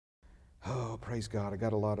Oh, praise God. I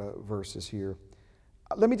got a lot of verses here.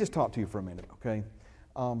 Let me just talk to you for a minute, okay?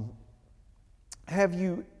 Have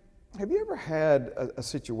you ever had a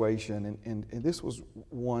situation, and this was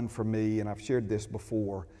one for me, and I've shared this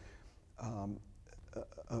before,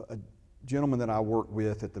 a gentleman that I worked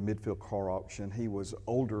with at the Midfield car auction, he was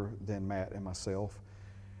older than Matt and myself,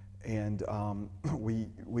 and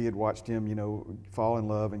we had watched him, fall in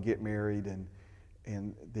love and get married,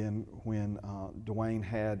 and then when Dwayne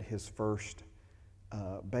had his first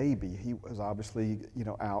baby, he was obviously,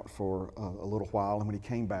 out for a little while, and when he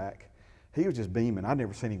came back, he was just beaming. I'd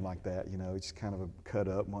never seen him like that, He's just kind of a cut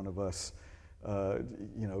up, one of us,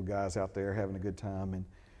 guys out there having a good time,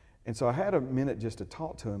 and so I had a minute just to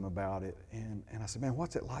talk to him about it, and I said, man,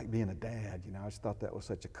 what's it like being a dad? I just thought that was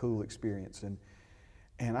such a cool experience,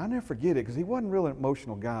 and I never forget it, because he wasn't really an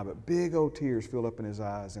emotional guy, but big old tears filled up in his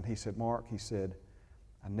eyes, and he said, Mark,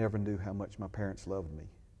 I never knew how much my parents loved me.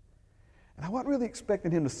 And I wasn't really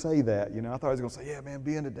expecting him to say that, I thought he was going to say, yeah, man,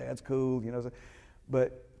 being a dad's cool,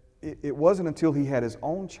 but it wasn't until he had his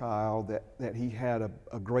own child that he had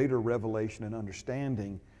a greater revelation and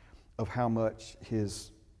understanding of how much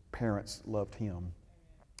his parents loved him.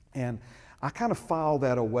 And I kind of filed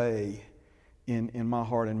that away in my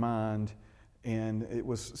heart and mind, and it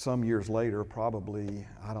was some years later, probably,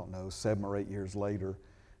 7 or 8 years later,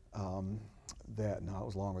 it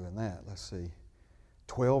was longer than that,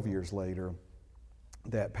 12 years later,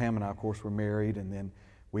 that Pam and I, of course, were married, and then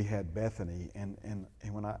we had Bethany, and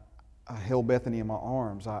when I held Bethany in my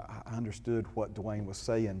arms, I understood what Dwayne was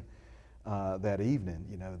saying that evening,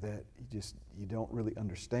 that you don't really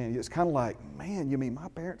understand. It's kind of like, man, you mean my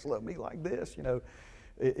parents love me like this?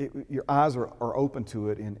 Your eyes are open to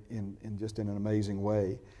it in just in an amazing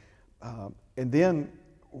way. And then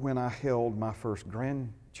when I held my first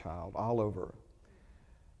grandchild, Oliver,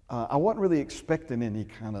 I wasn't really expecting any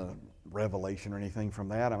kind of revelation or anything from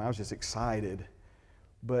that. I was just excited.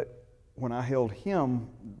 But when I held him,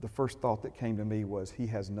 the first thought that came to me was, he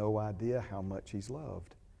has no idea how much he's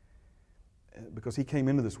loved. Because he came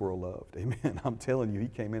into this world loved. Amen. I'm telling you, he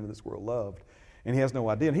came into this world loved. And he has no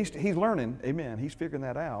idea. And he's learning. Amen. He's figuring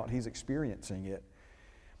that out. He's experiencing it.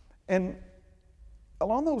 And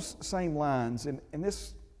along those same lines, and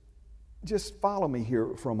this, just follow me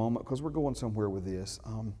here for a moment, because we're going somewhere with this.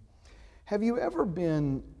 Have you ever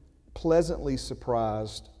been pleasantly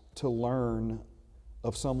surprised to learn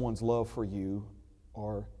of someone's love for you?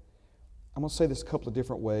 Or I'm going to say this a couple of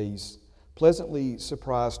different ways. Pleasantly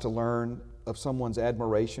surprised to learn of someone's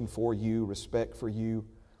admiration for you, respect for you,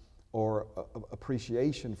 or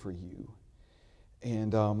appreciation for you.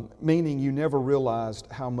 And meaning you never realized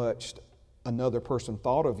how much another person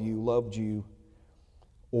thought of you, loved you,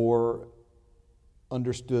 or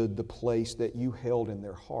understood the place that you held in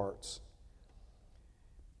their hearts.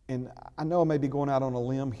 And I know I may be going out on a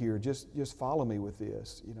limb here. Just follow me with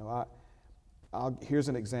this. Here's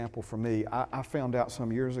an example for me. I found out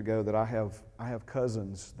some years ago that I have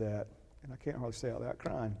cousins that, and I can't hardly say it without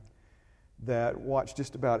crying, that watch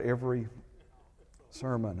just about every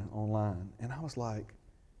sermon online. And I was like,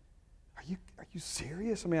 are you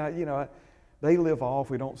serious? I mean, they live off.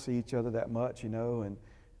 We don't see each other that much, and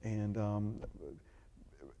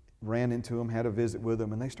ran into them, had a visit with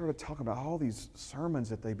them, and they started talking about all these sermons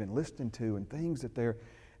that they've been listening to and things that and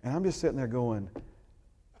I'm just sitting there going,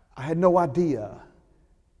 I had no idea.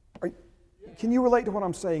 Can you relate to what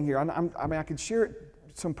I'm saying here? I could share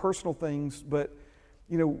some personal things, but,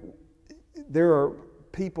 there are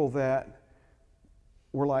people that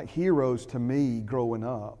were like heroes to me growing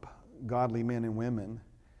up, godly men and women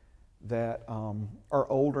that are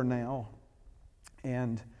older now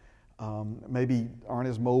and maybe aren't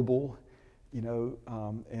as mobile,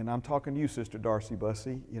 and I'm talking to you, Sister Darcy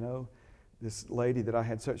Bussey, this lady that I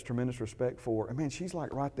had such tremendous respect for. And man, she's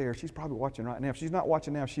like right there. She's probably watching right now. If she's not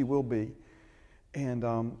watching now, she will be. And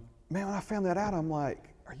man, when I found that out, I'm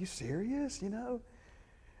like, are you serious?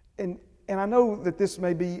 And I know that this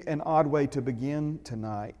may be an odd way to begin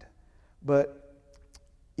tonight, but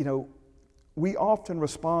we often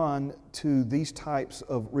respond to these types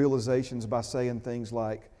of realizations by saying things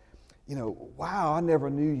like, wow, I never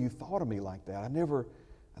knew you thought of me like that. I never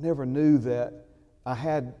knew that I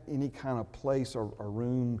had any kind of place or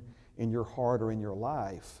room in your heart or in your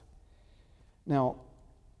life. Now,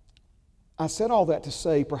 I said all that to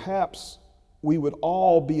say perhaps we would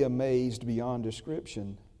all be amazed beyond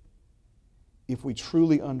description if we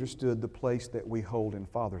truly understood the place that we hold in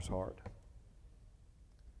Father's heart.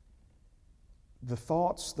 The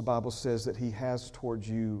thoughts, the Bible says, that He has towards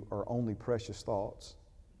you are only precious thoughts.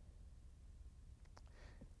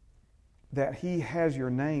 That He has your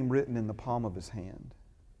name written in the palm of His hand.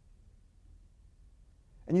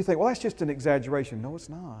 And you think, well, that's just an exaggeration. No, it's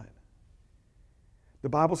not. The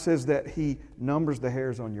Bible says that He numbers the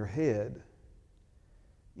hairs on your head.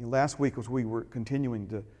 Last week, as we were continuing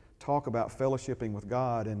to talk about fellowshipping with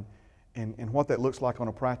God and what that looks like on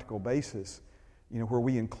a practical basis, where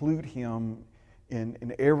we include Him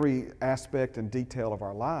in every aspect and detail of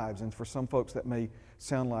our lives. And for some folks, that may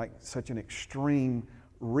sound like such an extreme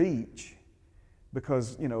reach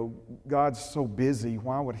because, God's so busy.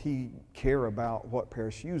 Why would He care about what pair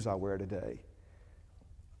of shoes I wear today?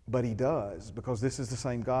 But He does, because this is the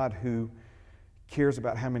same God who cares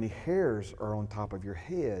about how many hairs are on top of your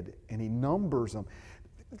head, and He numbers them.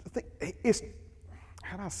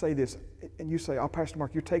 How do I say this? And you say, oh, Pastor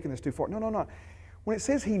Mark, you're taking this too far. No. When it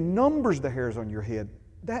says He numbers the hairs on your head,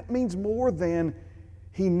 that means more than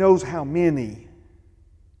He knows how many.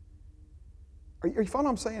 Are you following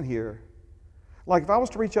what I'm saying here? Like if I was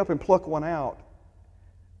to reach up and pluck one out,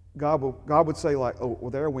 God would say like, oh, well,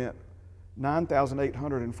 there went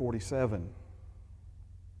 9,847.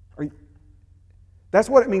 That's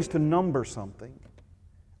what it means to number something.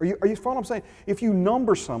 Are you following what I'm saying? If you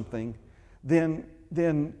number something,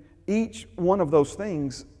 then each one of those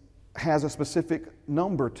things has a specific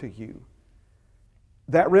number to you.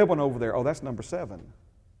 That red one over there, oh, that's number 7.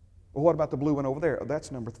 Well, what about the blue one over there? Oh,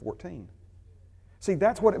 that's number 14. See,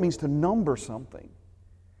 that's what it means to number something.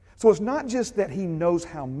 So it's not just that He knows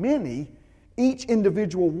how many, each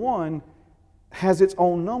individual one has its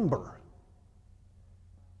own number.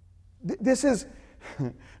 This is,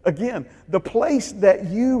 again, the place that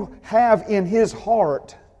you have in His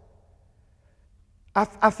heart.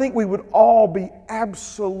 I think we would all be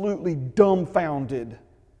absolutely dumbfounded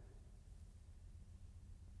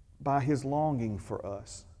by His longing for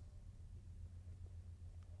us.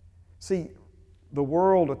 See, the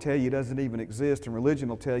world will tell you He doesn't even exist, and religion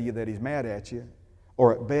will tell you that He's mad at you,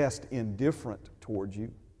 or at best indifferent towards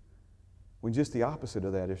you, when just the opposite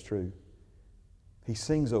of that is true. He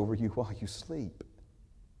sings over you while you sleep.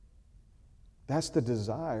 That's the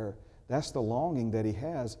desire, that's the longing that He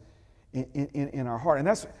has in our heart. And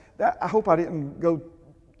that. I hope I didn't go,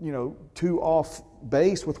 too off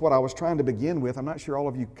base with what I was trying to begin with. I'm not sure all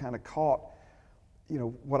of you kind of caught,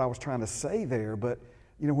 what I was trying to say there. But,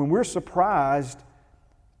 when we're surprised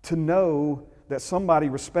to know that somebody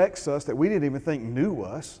respects us that we didn't even think knew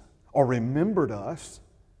us or remembered us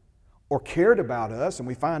or cared about us, and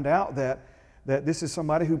we find out that this is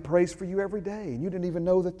somebody who prays for you every day and you didn't even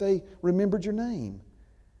know that they remembered your name.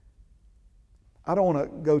 I don't want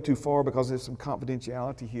to go too far because there's some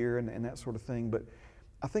confidentiality here and that sort of thing, but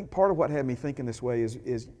I think part of what had me thinking this way is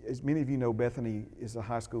as many of you know, Bethany is a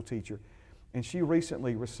high school teacher, and she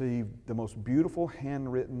recently received the most beautiful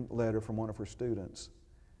handwritten letter from one of her students.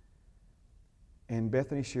 And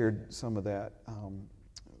Bethany shared some of that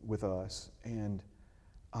with us. And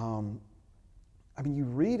you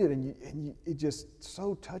read it and it just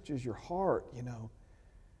so touches your heart,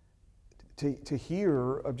 to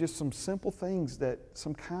hear of just some simple things, that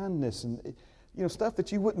some kindness and stuff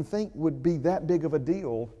that you wouldn't think would be that big of a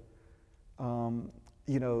deal, to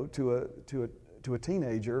a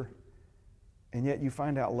teenager, and yet you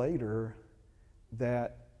find out later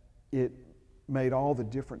that it made all the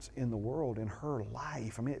difference in the world in her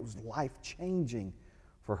life. It was life-changing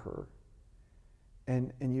for her.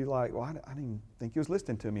 And you're like, well, I didn't even think you was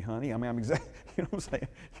listening to me, honey. I'm you know what I'm saying?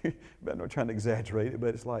 I'm not trying to exaggerate it,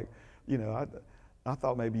 but it's like, I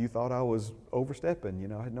thought maybe you thought I was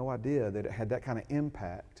overstepping. I had no idea that it had that kind of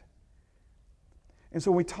impact. And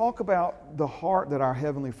so when we talk about the heart that our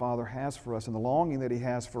Heavenly Father has for us and the longing that He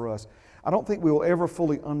has for us, I don't think we will ever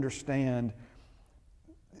fully understand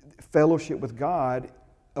fellowship with God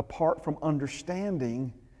apart from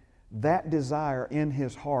understanding that desire in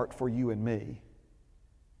His heart for you and me.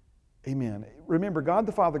 Amen. Remember, God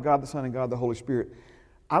the Father, God the Son, and God the Holy Spirit,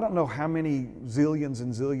 I don't know how many zillions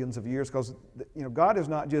and zillions of years, because God is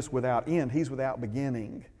not just without end, He's without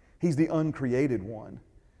beginning. He's the uncreated one.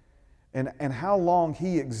 And how long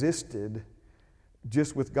He existed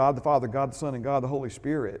just with God the Father, God the Son, and God the Holy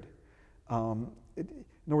Spirit. In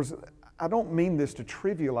other words, I don't mean this to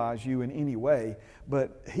trivialize you in any way,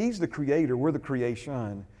 but He's the creator, we're the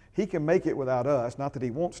creation. He can make it without us, not that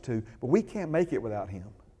He wants to, but we can't make it without Him.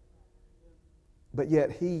 But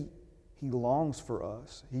yet He longs for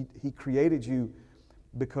us. He created you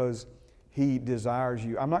because He desires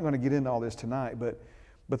you. I'm not going to get into all this tonight, but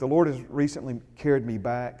the Lord has recently carried me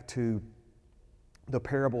back to the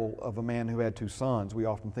parable of a man who had 2 sons. We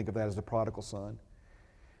often think of that as the prodigal son.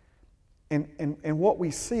 And what we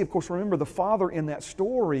see, of course, remember the father in that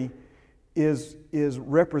story is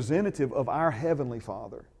representative of our Heavenly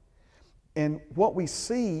Father. And what we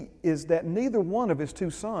see is that neither one of his two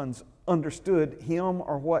sons understood him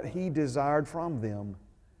or what he desired from them.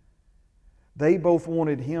 They both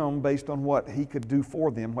wanted him based on what he could do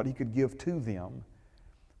for them, what he could give to them.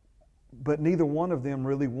 But neither one of them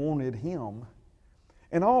really wanted him.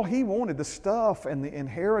 And all he wanted, the stuff and the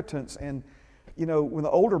inheritance, and when the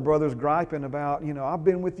older brother's griping about, I've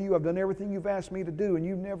been with you, I've done everything you've asked me to do, and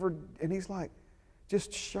you never, and he's like,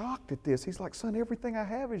 just shocked at this. He's like, son, everything I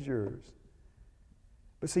have is yours.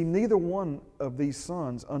 But see, neither one of these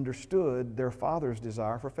sons understood their father's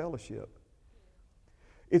desire for fellowship.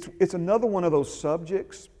 It's another one of those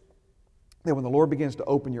subjects that when the Lord begins to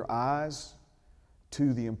open your eyes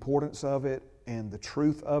to the importance of it and the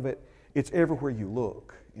truth of it, it's everywhere you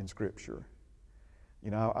look in Scripture.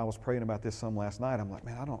 I was praying about this some last night. I'm like,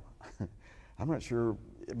 man, I'm not sure.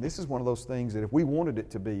 This is one of those things that if we wanted it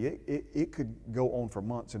to be, it could go on for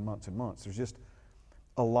months and months and months. There's just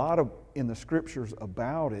a lot in the Scriptures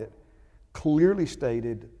about it, clearly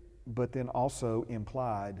stated, but then also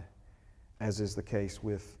implied, as is the case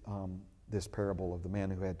with this parable of the man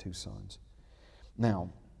who had two sons.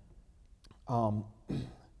 Now,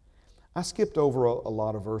 I skipped over a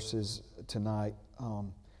lot of verses tonight. How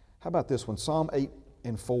about this one? Psalm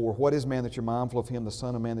 8:4. What is man that you're mindful of him, the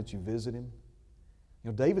Son of Man that you visit him?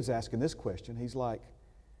 David's asking this question. He's like,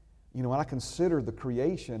 when I consider the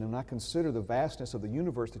creation and I consider the vastness of the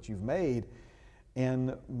universe that you've made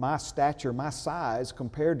and my stature, my size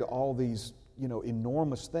compared to all these,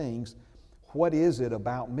 enormous things, what is it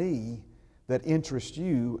about me that interests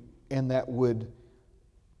you and that would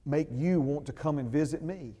make you want to come and visit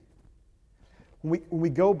me? When we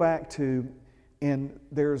go back to, and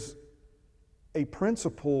there's a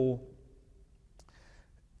principle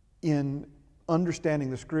in understanding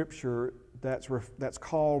the Scripture that's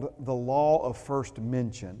called the law of first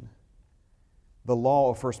mention. The law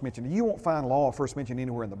of first mention. You won't find law of first mention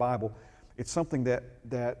anywhere in the Bible. It's something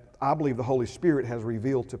that I believe the Holy Spirit has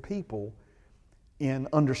revealed to people in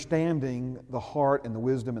understanding the heart and the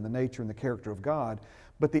wisdom and the nature and the character of God.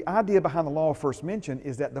 But the idea behind the law of first mention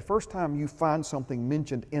is that the first time you find something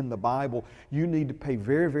mentioned in the Bible, you need to pay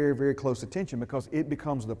very, very, very close attention because it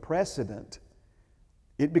becomes the precedent.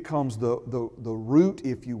 It becomes the root,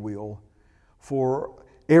 if you will, for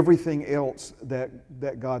everything else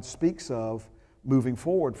that God speaks of moving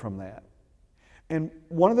forward from that. And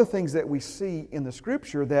one of the things that we see in the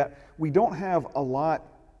Scripture that we don't have a lot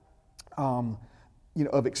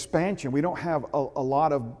of expansion, we don't have a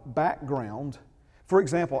lot of background. For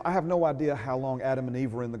example, I have no idea how long Adam and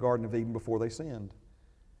Eve were in the Garden of Eden before they sinned.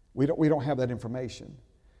 We don't have that information.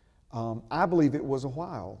 I believe it was a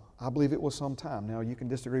while. I believe it was some time. Now, you can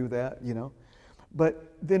disagree with that,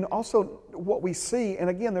 But then also what we see, and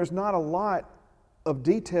again, there's not a lot of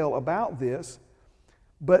detail about this,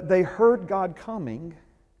 but they heard God coming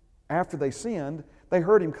after they sinned. They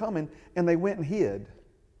heard Him coming, and they went and hid.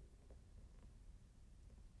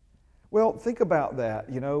 Well, think about that,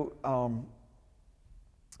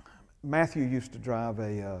 Matthew used to drive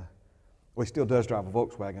he still does drive a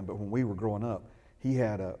Volkswagen, but when we were growing up, he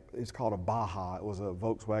had it's called a Baja. It was a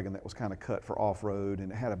Volkswagen that was kind of cut for off-road,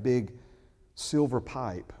 and it had a big silver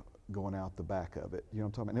pipe going out the back of it. You know what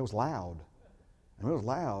I'm talking about? And it was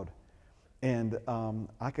loud. And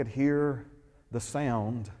I could hear the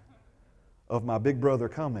sound of my big brother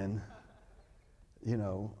coming.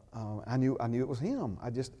 I knew it was him.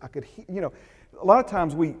 I could hear, a lot of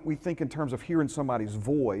times we think in terms of hearing somebody's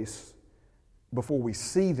voice before we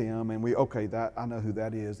see them, and that I know who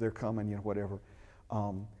that is. They're coming, whatever.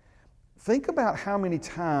 Think about how many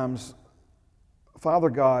times Father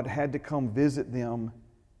God had to come visit them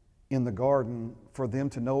in the garden for them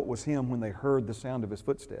to know it was Him when they heard the sound of His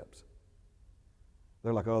footsteps.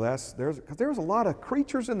 They're like, because there was a lot of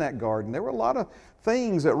creatures in that garden. There were a lot of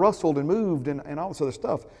things that rustled and moved and all this other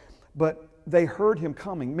stuff. But they heard Him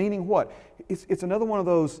coming, meaning what? It's another one of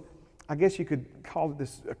those, I guess you could call it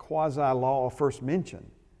a quasi-law of first mention,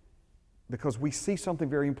 because we see something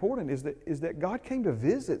very important is that God came to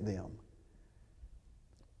visit them.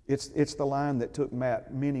 It's the line that took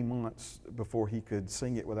Matt many months before he could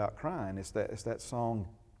sing it without crying. It's that song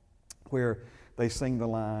where they sing the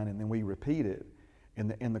line and then we repeat it.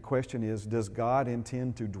 And the question is, does God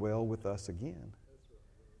intend to dwell with us again?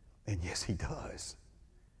 And yes, He does.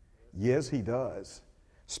 Yes, He does.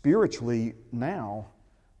 Spiritually now,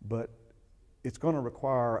 but it's going to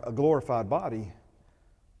require a glorified body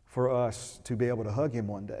for us to be able to hug Him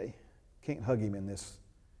one day. Can't hug Him in this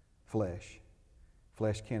flesh.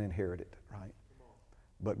 Flesh can't inherit it, right?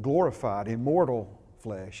 But glorified, immortal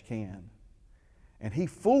flesh can. And He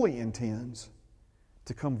fully intends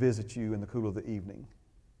to come visit you in the cool of the evening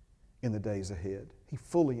in the days ahead. He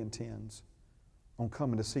fully intends on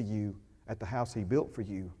coming to see you at the house He built for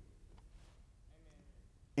you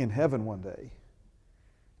in heaven one day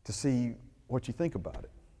to see what you think about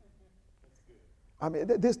it. I mean,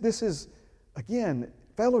 this is, again,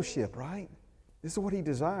 fellowship, right? This is what He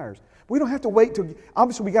desires. We don't have to wait till,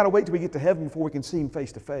 obviously we got to wait till we get to heaven before we can see Him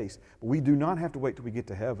face to face. But we do not have to wait till we get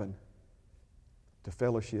to heaven to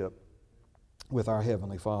fellowship with our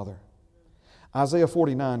Heavenly Father. Isaiah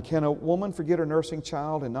 49, can a woman forget her nursing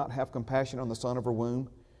child and not have compassion on the son of her womb?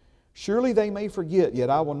 Surely they may forget, yet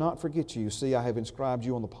I will not forget you. See, I have inscribed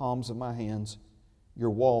you on the palms of my hands.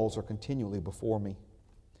 Your walls are continually before me.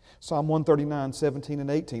 Psalm 139, 17 and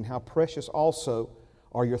 18, how precious also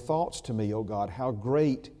are your thoughts to me, O God. How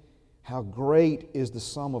great is the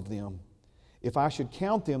sum of them. If I should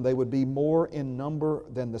count them, they would be more in number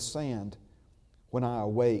than the sand. When I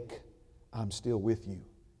awake, I'm still with you.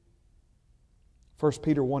 1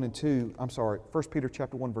 Peter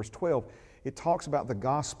chapter 1, verse 12, it talks about the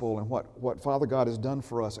gospel and what Father God has done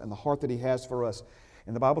for us and the heart that He has for us.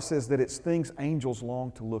 And the Bible says that it's things angels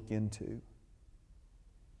long to look into.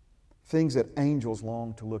 Things that angels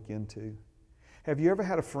long to look into. Have you ever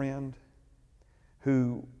had a friend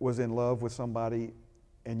who was in love with somebody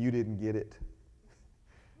and you didn't get it?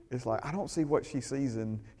 It's like, I don't see what she sees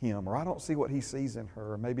in him, or I don't see what he sees in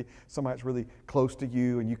her. Or maybe somebody that's really close to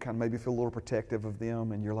you and you kind of maybe feel a little protective of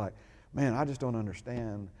them, and you're like, man, I just don't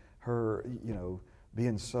understand her,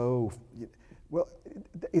 being so... Well,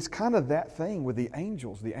 it's kind of that thing with the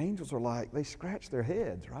angels. The angels are like, they scratch their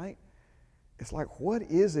heads, right? It's like, what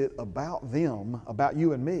is it about them, about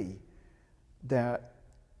you and me, that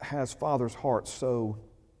has Father's heart so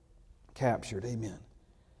captured? Amen.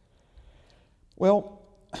 Well,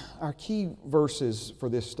 our key verses for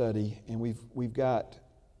this study, and we've got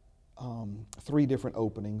 3 different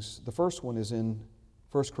openings. The first one is in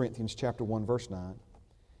 1 Corinthians chapter 1, verse 9.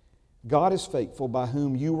 God is faithful, by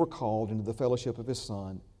whom you were called into the fellowship of His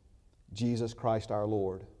Son, Jesus Christ our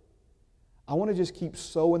Lord. I want to just keep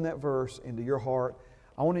sowing that verse into your heart.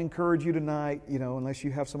 I want to encourage you tonight, unless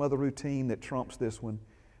you have some other routine that trumps this one,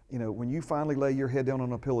 when you finally lay your head down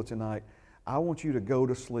on a pillow tonight, I want you to go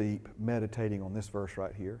to sleep meditating on this verse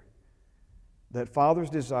right here. That Father's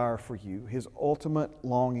desire for you, His ultimate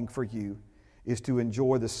longing for you, is to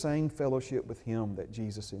enjoy the same fellowship with Him that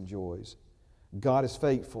Jesus enjoys. God is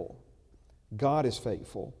faithful. God is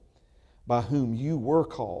faithful, by whom you were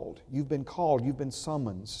called. You've been called, you've been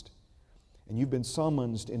summoned. And you've been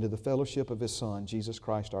summoned into the fellowship of His Son, Jesus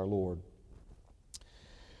Christ our Lord.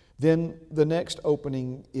 Then the next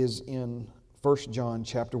opening is in 1 John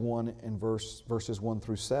chapter 1 and verses 1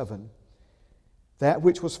 through 7. That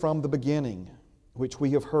which was from the beginning, which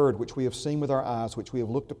we have heard, which we have seen with our eyes, which we have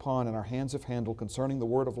looked upon and our hands have handled concerning the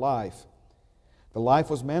word of life. The life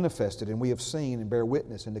was manifested, and we have seen and bear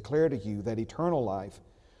witness and declare to you that eternal life,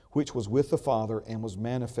 which was with the Father and was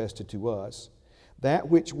manifested to us. That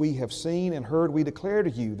which we have seen and heard we declare to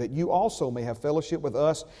you, that you also may have fellowship with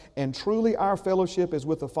us, and truly our fellowship is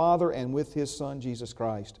with the Father and with His Son, Jesus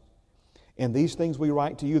Christ. And these things we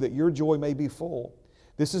write to you, that your joy may be full.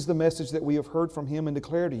 This is the message that we have heard from Him and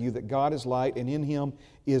declare to you, that God is light, and in Him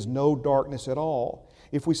is no darkness at all.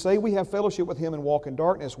 If we say we have fellowship with Him and walk in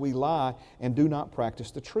darkness, we lie and do not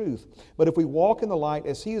practice the truth. But if we walk in the light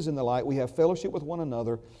as He is in the light, we have fellowship with one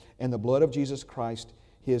another, and the blood of Jesus Christ,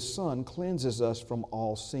 His Son, cleanses us from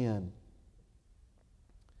all sin.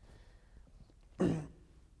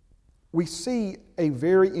 We see a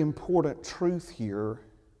very important truth here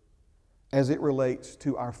as it relates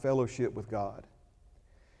to our fellowship with God.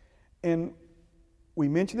 And we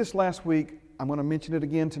mentioned this last week. I'm going to mention it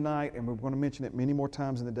again tonight, and we're going to mention it many more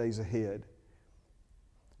times in the days ahead.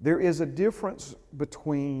 There is a difference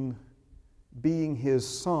between being His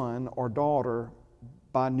son or daughter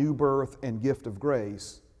by new birth and gift of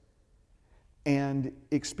grace and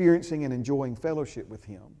experiencing and enjoying fellowship with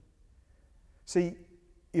Him. See,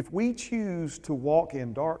 if we choose to walk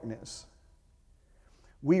in darkness,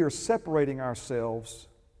 we are separating ourselves,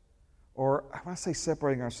 or when I say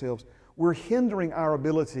separating ourselves, we're hindering our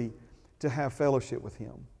ability to have fellowship with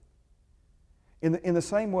Him. In the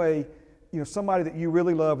same way, somebody that you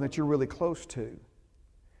really love and that you're really close to,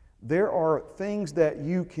 there are things that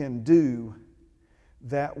you can do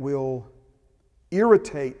that will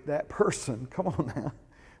irritate that person. Come on now.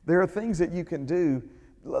 There are things that you can do,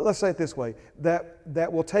 let's say it this way,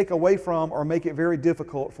 that will take away from or make it very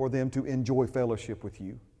difficult for them to enjoy fellowship with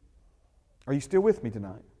you. Are you still with me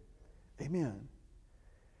tonight? Amen.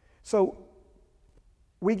 So,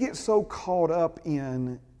 we get so caught up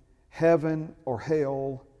in heaven or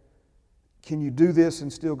hell, can you do this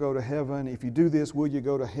and still go to heaven? If you do this, will you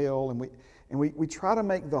go to hell? And we try to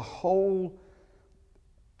make the whole,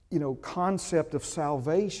 concept of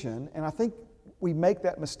salvation, and I think we make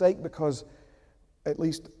that mistake because at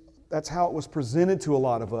least that's how it was presented to a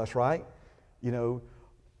lot of us, right?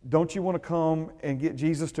 Don't you want to come and get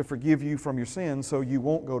Jesus to forgive you from your sins so you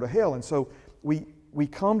won't go to hell? And so we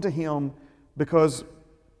come to Him because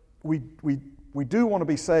we do want to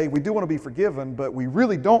be saved, we do want to be forgiven, but we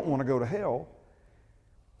really don't want to go to hell.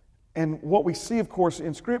 And what we see, of course,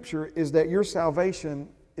 in Scripture is that your salvation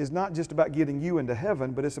is not just about getting you into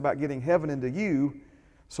heaven, but it's about getting heaven into you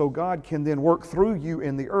so God can then work through you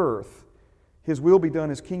in the earth. His will be done,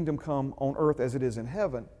 His kingdom come on earth as it is in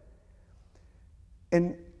heaven.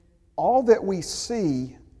 And all that we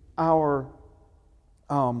see, our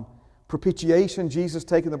propitiation, Jesus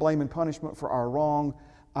taking the blame and punishment for our wrong,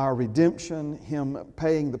 our redemption, Him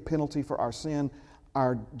paying the penalty for our sin,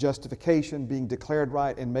 our justification, being declared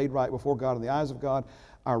right and made right before God in the eyes of God,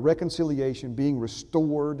 our reconciliation, being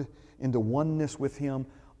restored into oneness with Him,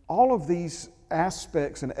 all of these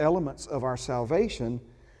aspects and elements of our salvation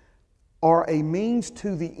are a means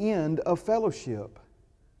to the end of fellowship.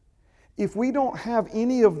 If we don't have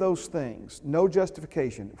any of those things, no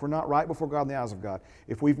justification, if we're not right before God in the eyes of God,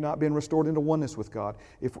 if we've not been restored into oneness with God,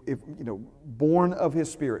 if born of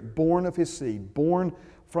His Spirit, born of His seed, born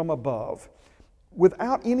from above,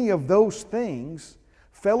 without any of those things,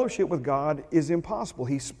 fellowship with God is impossible.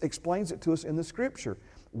 He explains it to us in the Scripture.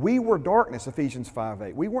 We were darkness, Ephesians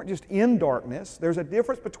 5:8. We weren't just in darkness. There's a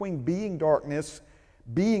difference between being darkness,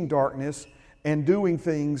 and doing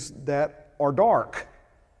things that are dark.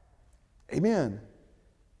 Amen.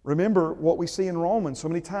 Remember what we see in Romans. So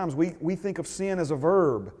many times we think of sin as a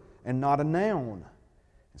verb and not a noun.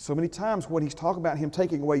 So many times when he's talking about Him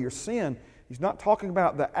taking away your sin, He's not talking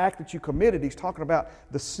about the act that you committed. He's talking about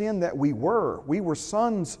the sin that we were. We were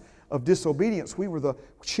sons of disobedience. We were the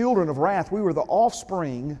children of wrath. We were the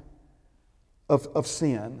offspring of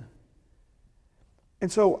sin.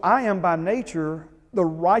 And so I am by nature the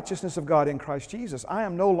righteousness of God in Christ Jesus. I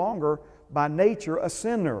am no longer by nature a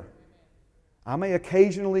sinner. I may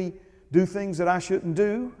occasionally do things that I shouldn't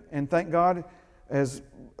do, and thank God, as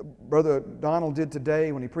Brother Donald did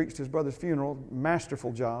today when he preached his brother's funeral,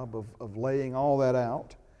 masterful job of laying all that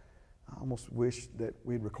out. I almost wish that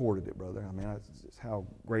we'd recorded it, brother. I mean, it's how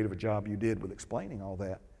great of a job you did with explaining all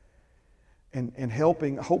that. And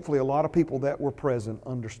helping, hopefully, a lot of people that were present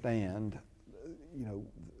understand,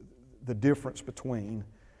 the difference between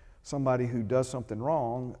somebody who does something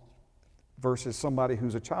wrong versus somebody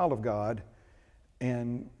who's a child of God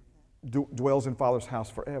and dwells in Father's house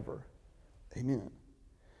forever. Amen.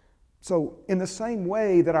 So, in the same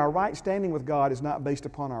way that our right standing with God is not based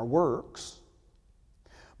upon our works,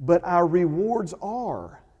 but our rewards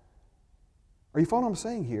are. Are you following what I'm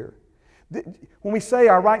saying here? When we say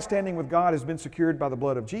our right standing with God has been secured by the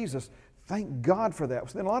blood of Jesus, thank God for that.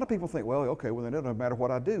 So then a lot of people think, well, then it doesn't matter what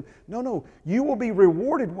I do. No. You will be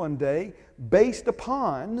rewarded one day based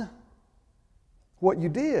upon what you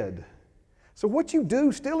did. So what you do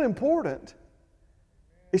is still important.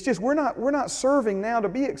 It's just we're not serving now to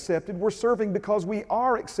be accepted. We're serving because we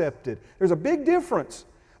are accepted. There's a big difference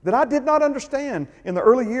that I did not understand in the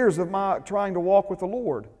early years of my trying to walk with the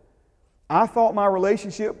Lord. I thought my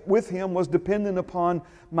relationship with Him was dependent upon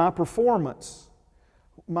my performance,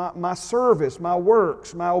 my service, my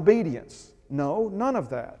works, my obedience. No, none of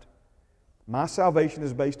that. My salvation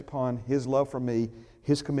is based upon His love for me,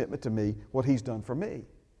 His commitment to me, what He's done for me.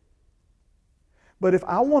 But if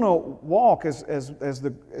I want to walk,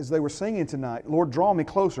 as they were singing tonight, Lord, draw me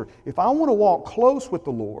closer. If I want to walk close with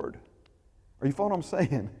the Lord, are you following what I'm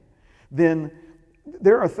saying? Then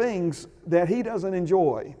there are things that He doesn't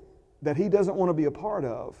enjoy, that He doesn't want to be a part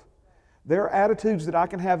of. There are attitudes that I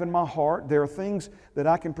can have in my heart. There are things that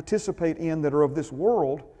I can participate in that are of this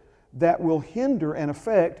world that will hinder and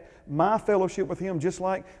affect my fellowship with Him, just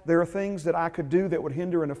like there are things that I could do that would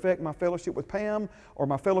hinder and affect my fellowship with Pam, or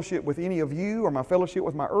my fellowship with any of you, or my fellowship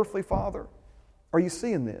with my earthly father. Are you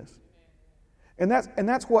seeing this? And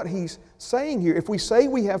that's what he's saying here. If we say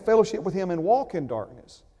we have fellowship with Him and walk in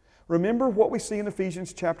darkness, remember what we see in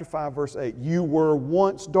Ephesians chapter 5, verse 8. You were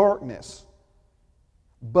once darkness,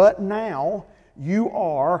 but now you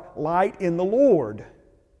are light in the Lord.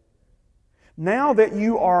 Now that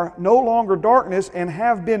you are no longer darkness and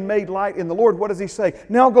have been made light in the Lord, what does He say?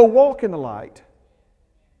 Now go walk in the light.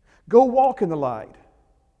 Go walk in the light.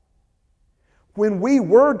 When we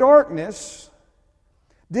were darkness,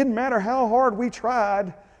 didn't matter how hard we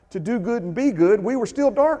tried to do good and be good, we were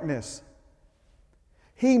still darkness.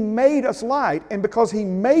 He made us light, and because He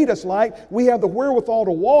made us light, we have the wherewithal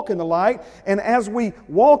to walk in the light, and as we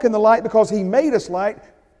walk in the light because He made us light,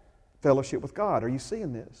 fellowship with God. Are you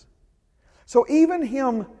seeing this? So even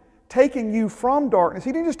Him taking you from darkness,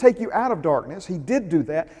 He didn't just take you out of darkness, He did do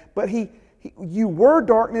that, but you were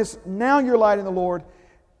darkness, now you're light in the Lord.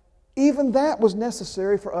 Even that was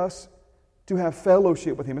necessary for us to have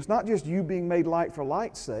fellowship with Him. It's not just you being made light for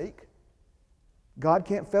light's sake. God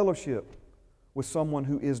can't fellowship with someone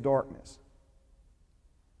who is darkness.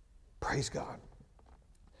 Praise God.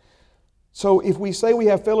 So if we say we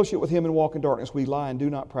have fellowship with Him and walk in darkness, we lie and do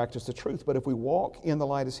not practice the truth. But if we walk in the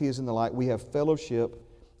light as He is in the light, we have fellowship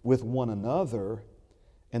with one another,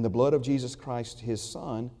 and the blood of Jesus Christ, His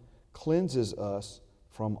Son, cleanses us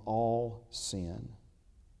from all sin.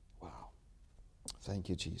 Wow. Thank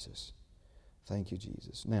you, Jesus. Thank you,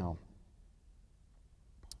 Jesus. Now,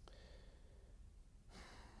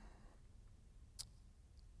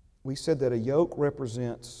 we said that a yoke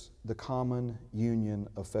represents the common union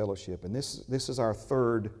of fellowship. And this is our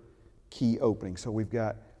third key opening. So we've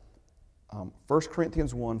got 1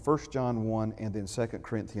 Corinthians 1, 1 John 1, and then 2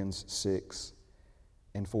 Corinthians 6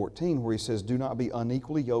 and 14, where he says, do not be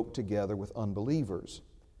unequally yoked together with unbelievers.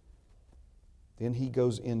 Then he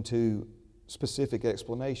goes into specific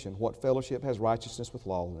explanation. What fellowship has righteousness with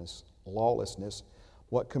lawlessness?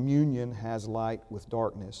 What communion has light with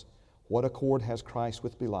darkness? What accord has Christ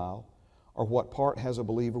with Belial? Or what part has a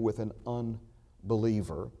believer with an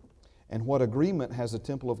unbeliever? And what agreement has the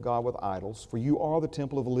temple of God with idols? For you are the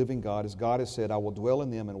temple of the living God, as God has said, I will dwell in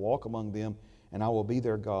them and walk among them, and I will be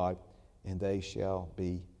their God, and they shall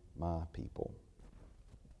be my people.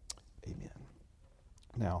 Amen.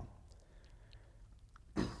 Now,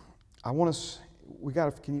 I want us, we got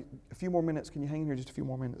a few more minutes. Can you hang in here just a few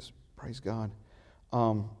more minutes? Praise God.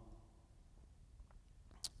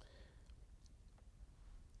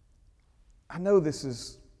 I know this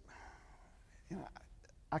is,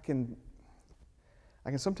 I can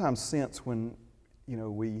sometimes sense when,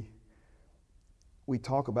 we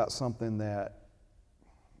talk about something that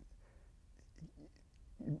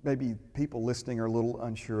maybe people listening are a little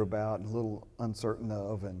unsure about and a little uncertain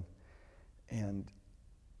of, and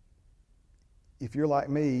if you're like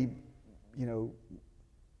me,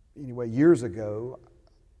 anyway, years ago,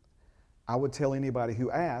 I would tell anybody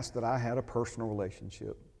who asked that I had a personal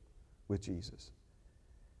relationship with Jesus.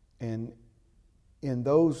 And in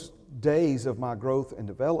those days of my growth and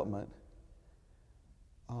development,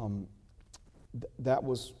 that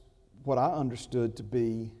was what I understood to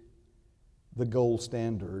be the gold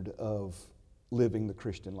standard of living the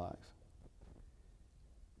Christian life.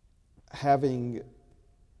 Having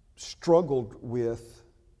struggled with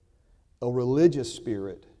a religious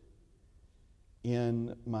spirit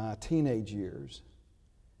in my teenage years,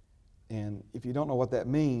 and if you don't know what that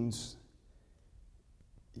means,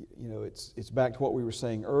 it's back to what we were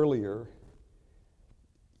saying earlier,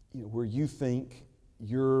 where you think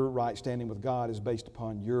your right standing with God is based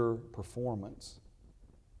upon your performance.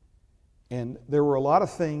 And there were a lot of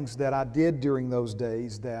things that I did during those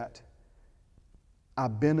days that I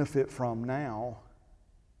benefit from now.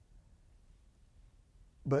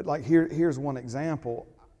 But like here's one example.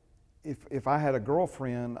 If I had a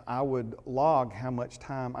girlfriend, I would log how much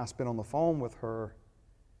time I spent on the phone with her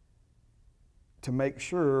to make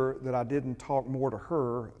sure that I didn't talk more to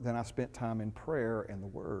her than I spent time in prayer and the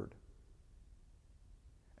Word.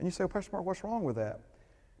 And you say, well, Pastor Mark, what's wrong with that?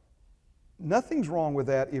 Nothing's wrong with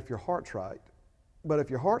that if your heart's right. But if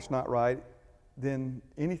your heart's not right, then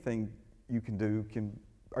anything you can do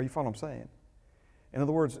are you following what I'm saying? In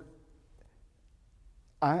other words,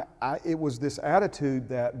 it was this attitude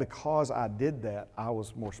that because I did that, I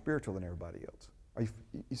was more spiritual than everybody else.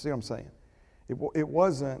 You see what I'm saying? It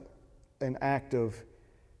wasn't an act of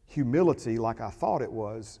humility like I thought it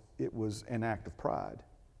was an act of pride.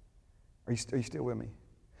 Are you still with me?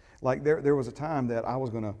 Like there was a time that I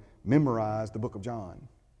was going to memorize the book of John,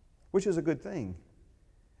 which is a good thing,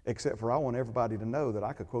 except for I want everybody to know that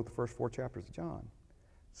I could quote the first 4 chapters of John.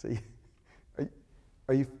 See?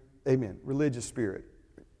 Are you amen? Religious spirit.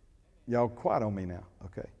 Y'all quiet on me now,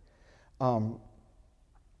 okay.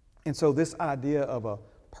 And so this idea of a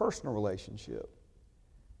personal relationship,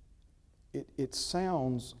 it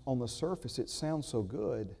sounds, on the surface, it sounds so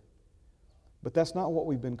good, but that's not what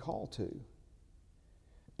we've been called to.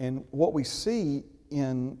 And what we see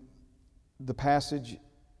in the passage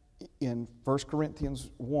in 1 Corinthians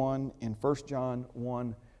 1 and 1 John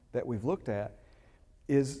 1 that we've looked at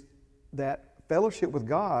is that fellowship with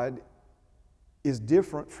God is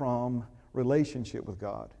different from relationship with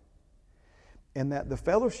God. And that the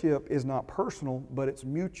fellowship is not personal, but it's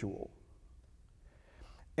mutual.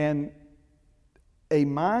 And a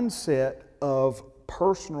mindset of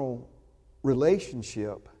personal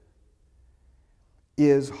relationship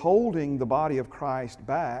is holding the body of Christ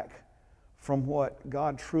back from what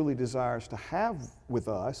God truly desires to have with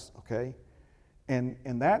us, okay? And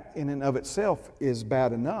that in and of itself is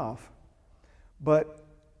bad enough. But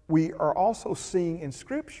we are also seeing in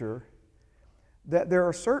Scripture that there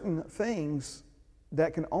are certain things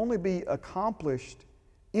that can only be accomplished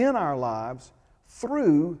in our lives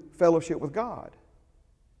through fellowship with God.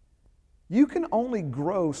 You can only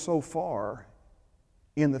grow so far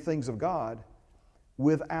in the things of God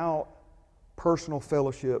without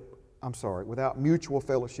without mutual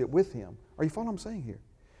fellowship with Him. Are you following what I'm saying here?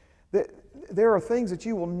 There are things that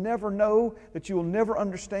you will never know, that you will never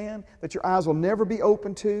understand, that your eyes will never be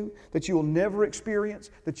open to, that you will never experience,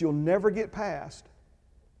 that you'll never get past,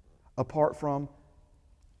 apart from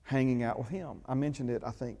hanging out with Him. I mentioned it,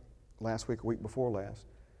 I think, last week or week before last.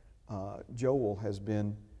 Joel has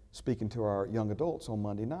been speaking to our young adults on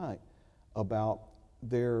Monday night about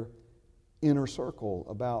their inner circle,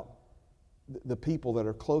 about the people that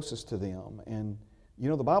are closest to them. And, you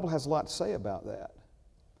know, the Bible has a lot to say about that.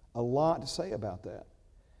 A lot to say about that.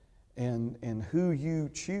 And who you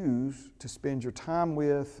choose to spend your time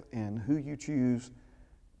with and who you choose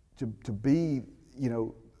to be, you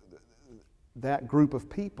know, that group of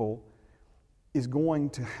people is going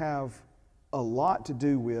to have a lot to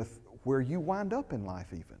do with where you wind up in life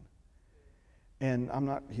even. And I'm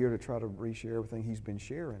not here to try to reshare everything he's been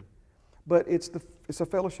sharing. But it's a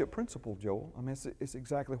fellowship principle, Joel. I mean, it's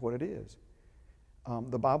exactly what it is.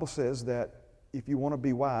 The Bible says that if you want to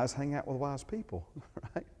be wise, hang out with wise people,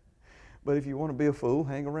 right? But if you want to be a fool,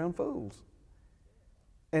 hang around fools.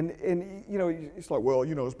 And you know, it's like, well,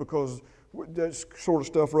 you know, it's because that sort of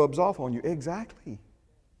stuff rubs off on you. Exactly.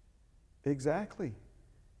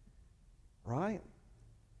 Right?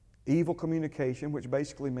 Evil communication, which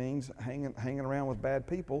basically means hanging around with bad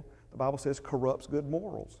people, the Bible says corrupts good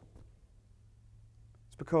morals.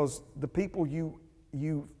 It's because the people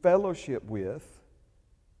you fellowship with,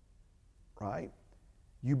 right,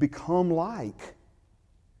 you become like.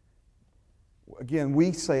 Again,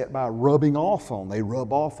 we say it by rubbing off on. They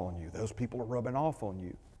rub off on you. Those people are rubbing off on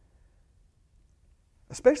you.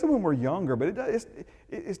 Especially when we're younger, but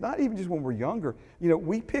it's not even just when we're younger. You know,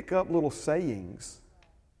 we pick up little sayings.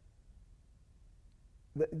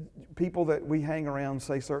 People that we hang around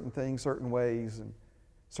say certain things, certain ways, and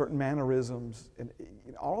certain mannerisms, and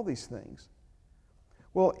all these things.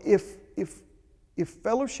 Well, if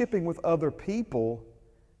fellowshipping with other people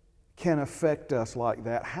can affect us like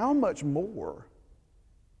that, how much more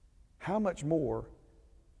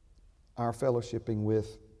our fellowshipping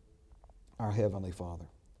with our Heavenly Father?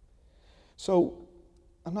 So,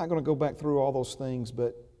 I'm not going to go back through all those things,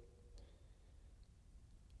 but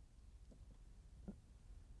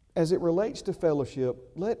as it relates to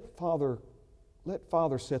fellowship, let Father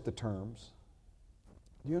set the terms.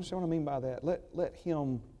 Do you understand what I mean by that? Let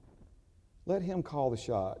Him call the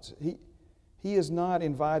shots. He has not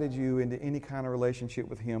invited you into any kind of relationship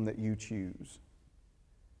with Him that you choose.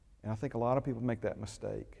 And I think a lot of people make that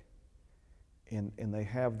mistake. And they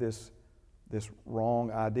have this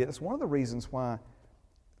wrong idea. It's one of the reasons why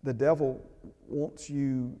the devil wants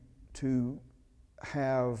you to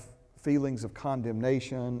have feelings of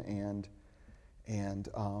condemnation and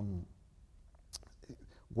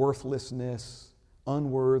worthlessness,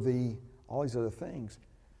 unworthy, all these other things,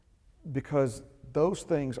 because those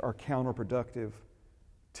things are counterproductive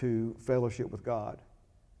to fellowship with God.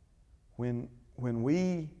 When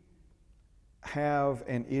we have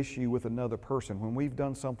an issue with another person, when we've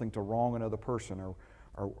done something to wrong another person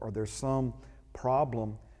or there's some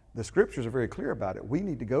problem, the Scriptures are very clear about it. We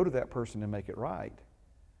need to go to that person and make it right.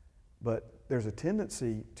 But there's a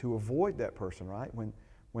tendency to avoid that person, right?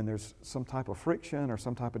 When there's some type of friction or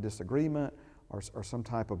some type of disagreement or some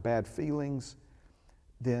type of bad feelings,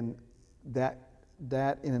 then that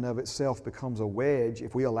in and of itself becomes a wedge,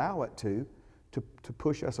 if we allow it to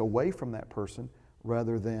push us away from that person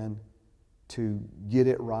rather than to get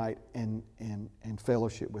it right and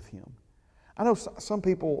fellowship with Him. I know some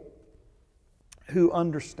people who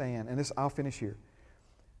understand, and this, I'll finish here.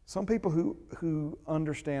 Some people who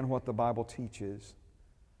understand what the Bible teaches,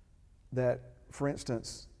 that, for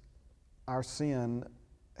instance, our sin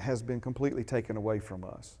has been completely taken away from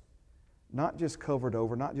us. Not just covered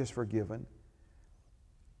over, not just forgiven.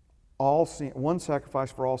 All sin, one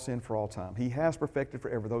sacrifice for all sin for all time. He has perfected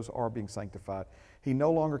forever those who are being sanctified. He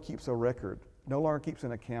no longer keeps a record, no longer keeps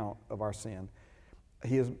an account of our sin.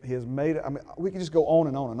 He has made, I mean, we can just go on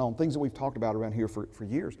and on and on, things that we've talked about around here for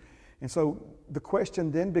years. And so the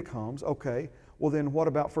question then becomes, okay, well then what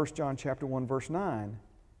about 1 John chapter 1, verse 9,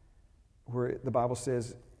 where the Bible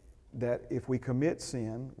says that if we commit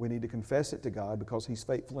sin, we need to confess it to God because He's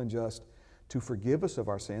faithful and just to forgive us of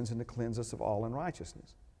our sins and to cleanse us of all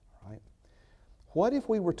unrighteousness. Right? What if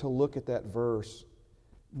we were to look at that verse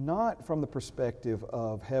not from the perspective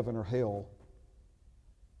of heaven or hell,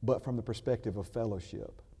 but from the perspective of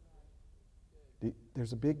fellowship?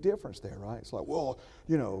 There's a big difference there, right? It's like, well,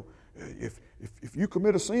 you know, if you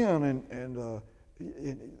commit a sin and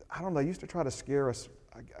I don't know, they used to try to scare us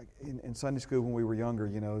in Sunday school when we were younger,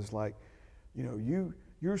 you know, it's like, you know,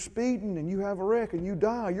 you're speeding and you have a wreck and you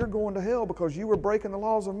die, you're going to hell because you were breaking the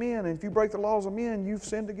laws of men, and if you break the laws of men, you've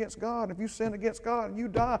sinned against God. If you sin against God and you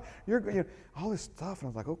die, you know, all this stuff. And I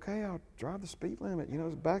was like, okay, I'll drive the speed limit, you know,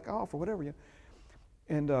 back off or whatever. You know.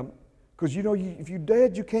 And because, you know, if you're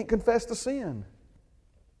dead, you can't confess the sin.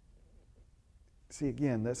 See,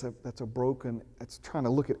 again, that's a broken, it's trying to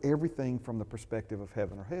look at everything from the perspective of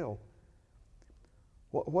heaven or hell.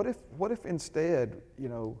 What if instead, you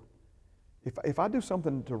know, if I do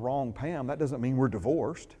something to wrong Pam, that doesn't mean we're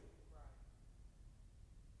divorced.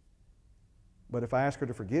 But if I ask her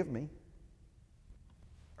to forgive me,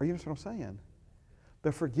 or you understand what I'm saying?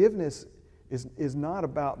 The forgiveness is not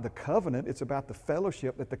about the covenant, it's about the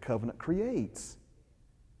fellowship that the covenant creates.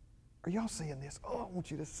 Are y'all seeing this? Oh, I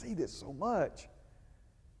want you to see this so much.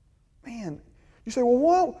 Man, you say,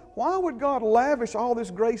 well, why would God lavish all this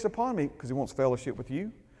grace upon me? Because He wants fellowship with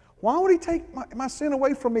you. Why would He take my sin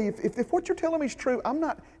away from me? If what you're telling me is true,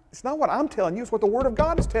 it's not what I'm telling you, it's what the Word of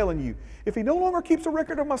God is telling you. If He no longer keeps a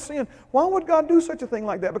record of my sin, why would God do such a thing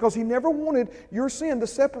like that? Because He never wanted your sin to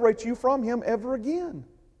separate you from Him ever again.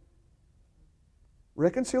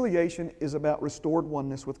 Reconciliation is about restored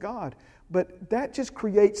oneness with God. But that just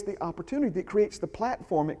creates the opportunity. It creates the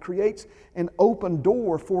platform. It creates an open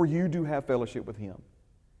door for you to have fellowship with Him.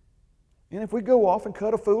 And if we go off and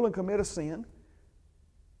cut a fool and commit a sin,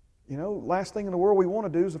 you know, last thing in the world we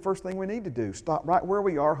want to do is the first thing we need to do. Stop right where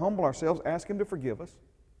we are, humble ourselves, ask Him to forgive us.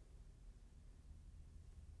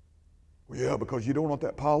 Well, yeah, because you don't want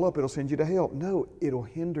that pile up, it'll send you to hell. No, it'll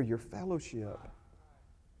hinder your fellowship.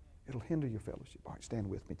 It'll hinder your fellowship. All right, stand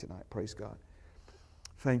with me tonight. Praise God.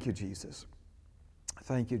 Thank you, Jesus.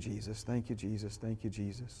 Thank you, Jesus. Thank you, Jesus. Thank you,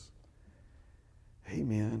 Jesus.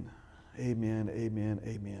 Amen. Amen. Amen.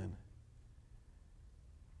 Amen.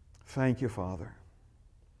 Thank you, Father.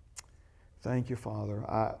 Thank you, Father.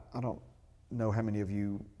 I don't know how many of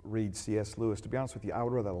you read C.S. Lewis. To be honest with you, I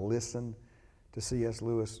would rather listen to C.S.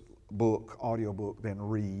 Lewis book, audio book, than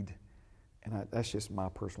read. And that's just my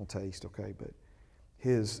personal taste, okay? But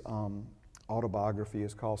his autobiography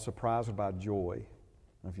is called Surprised by Joy.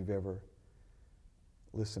 I don't know if you've ever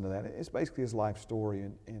listened to that. It's basically his life story.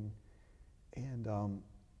 And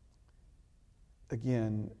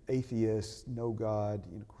again, atheist, no God,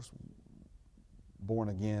 you know, of course, born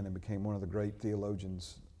again and became one of the great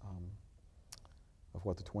theologians of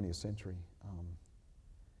the 20th century.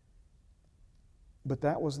 But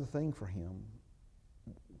that was the thing for him.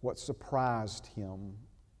 What surprised him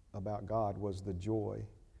about God was the joy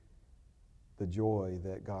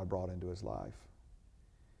that God brought into his life.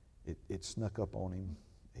 It snuck up on him.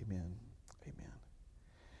 Amen. Amen.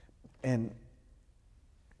 And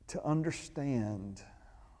to understand,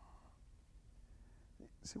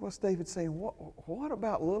 see what's David saying? What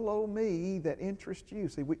about little old me that interests you?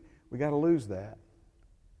 See, we got to lose that.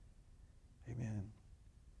 Amen.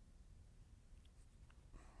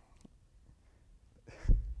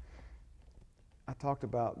 I talked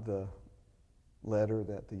about the letter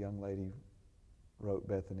that the young lady wrote,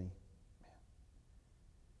 Bethany.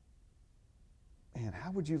 Man,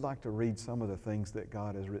 how would you like to read some of the things that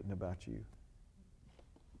God has written about you?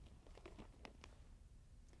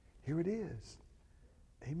 Here it is.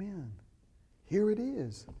 Amen. Here it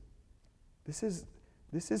is. This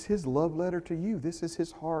is His love letter to you. This is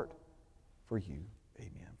His heart for you.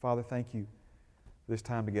 Amen. Father, thank you for this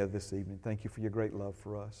time together this evening. Thank you for your great love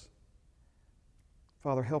for us.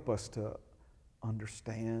 Father, help us to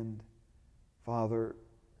understand, Father,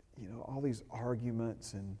 you know, all these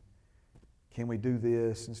arguments and can we do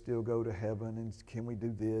this and still go to heaven, and can we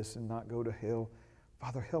do this and not go to hell?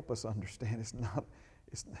 Father, help us understand it's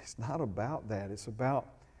not about that. It's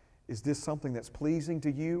about, is this something that's pleasing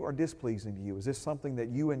to you or displeasing to you? Is this something that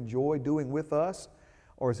you enjoy doing with us,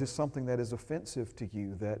 or is this something that is offensive to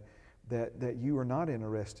you that you are not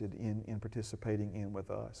interested in participating in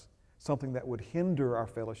with us? Something that would hinder our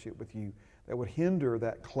fellowship with you, that would hinder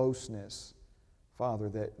that closeness, Father,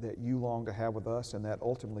 that you long to have with us, and that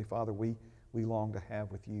ultimately, Father, we long to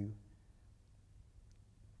have with you.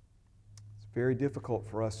 very difficult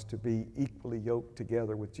for us to be equally yoked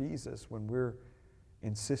together with Jesus when we're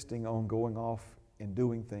insisting on going off and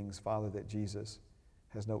doing things, Father, that Jesus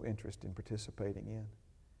has no interest in participating in.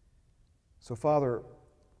 So, Father,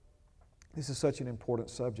 this is such an important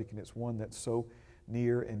subject, and it's one that's so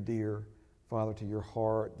near and dear, Father, to your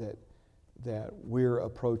heart that we're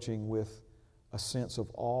approaching with a sense of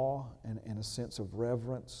awe and a sense of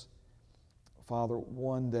reverence. Father,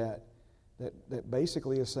 one that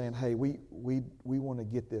basically is saying, hey, we want to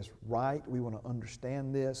get this right. We want to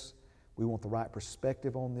understand this. We want the right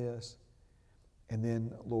perspective on this. And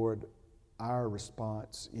then, Lord, our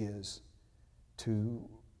response is to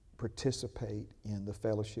participate in the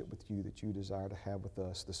fellowship with you that you desire to have with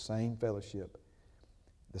us, the same fellowship,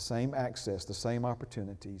 the same access, the same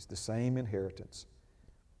opportunities, the same inheritance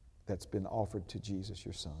that's been offered to Jesus,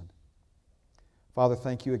 your Son. Father,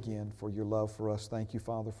 thank you again for your love for us. Thank you,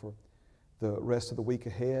 Father, for the rest of the week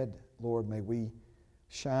ahead. Lord, may we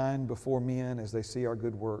shine before men as they see our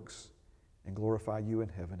good works and glorify you in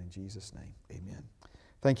heaven. In Jesus' name, amen.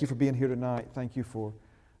 Thank you for being here tonight. Thank you for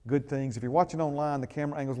good things. If you're watching online, the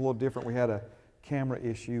camera angle's a little different. We had a camera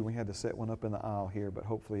issue. We had to set one up in the aisle here, but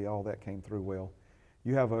hopefully all that came through well.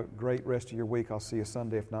 You have a great rest of your week. I'll see you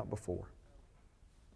Sunday, if not before.